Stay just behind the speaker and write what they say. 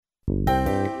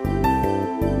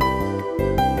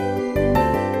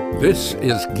This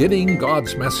is Getting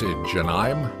God's Message, and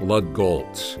I'm Lud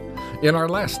Goltz. In our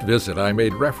last visit, I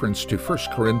made reference to 1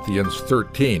 Corinthians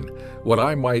 13, what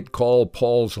I might call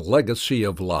Paul's legacy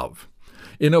of love.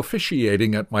 In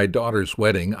officiating at my daughter's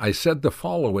wedding, I said the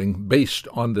following based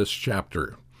on this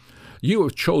chapter. You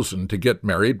have chosen to get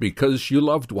married because you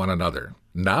loved one another.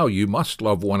 Now you must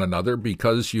love one another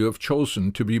because you have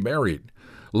chosen to be married.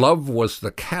 Love was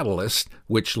the catalyst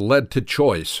which led to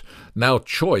choice. Now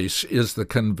choice is the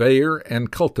conveyor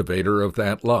and cultivator of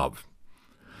that love.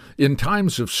 In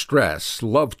times of stress,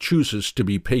 love chooses to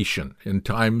be patient. In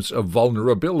times of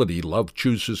vulnerability, love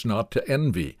chooses not to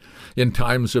envy. In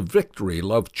times of victory,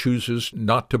 love chooses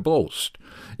not to boast.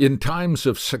 In times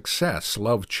of success,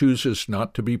 love chooses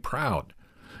not to be proud.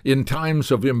 In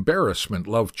times of embarrassment,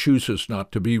 love chooses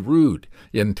not to be rude.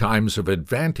 In times of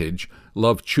advantage,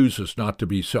 love chooses not to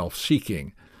be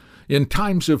self-seeking. In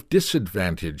times of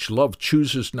disadvantage, love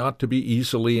chooses not to be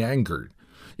easily angered.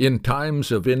 In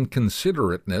times of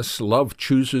inconsiderateness, love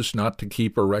chooses not to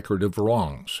keep a record of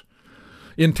wrongs.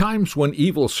 In times when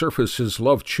evil surfaces,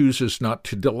 love chooses not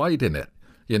to delight in it.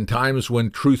 In times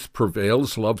when truth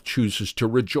prevails, love chooses to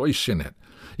rejoice in it.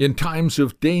 In times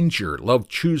of danger, love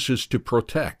chooses to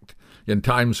protect. In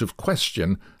times of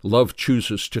question, love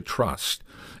chooses to trust.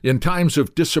 In times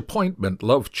of disappointment,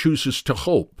 love chooses to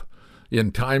hope.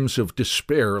 In times of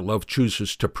despair, love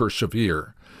chooses to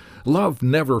persevere. Love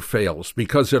never fails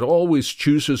because it always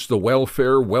chooses the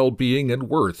welfare, well-being, and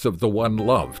worth of the one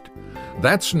loved.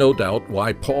 That's no doubt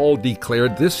why Paul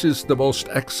declared this is the most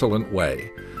excellent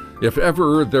way. If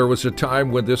ever there was a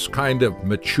time when this kind of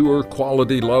mature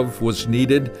quality love was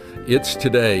needed, it's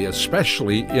today,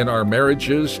 especially in our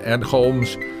marriages and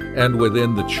homes and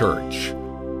within the church.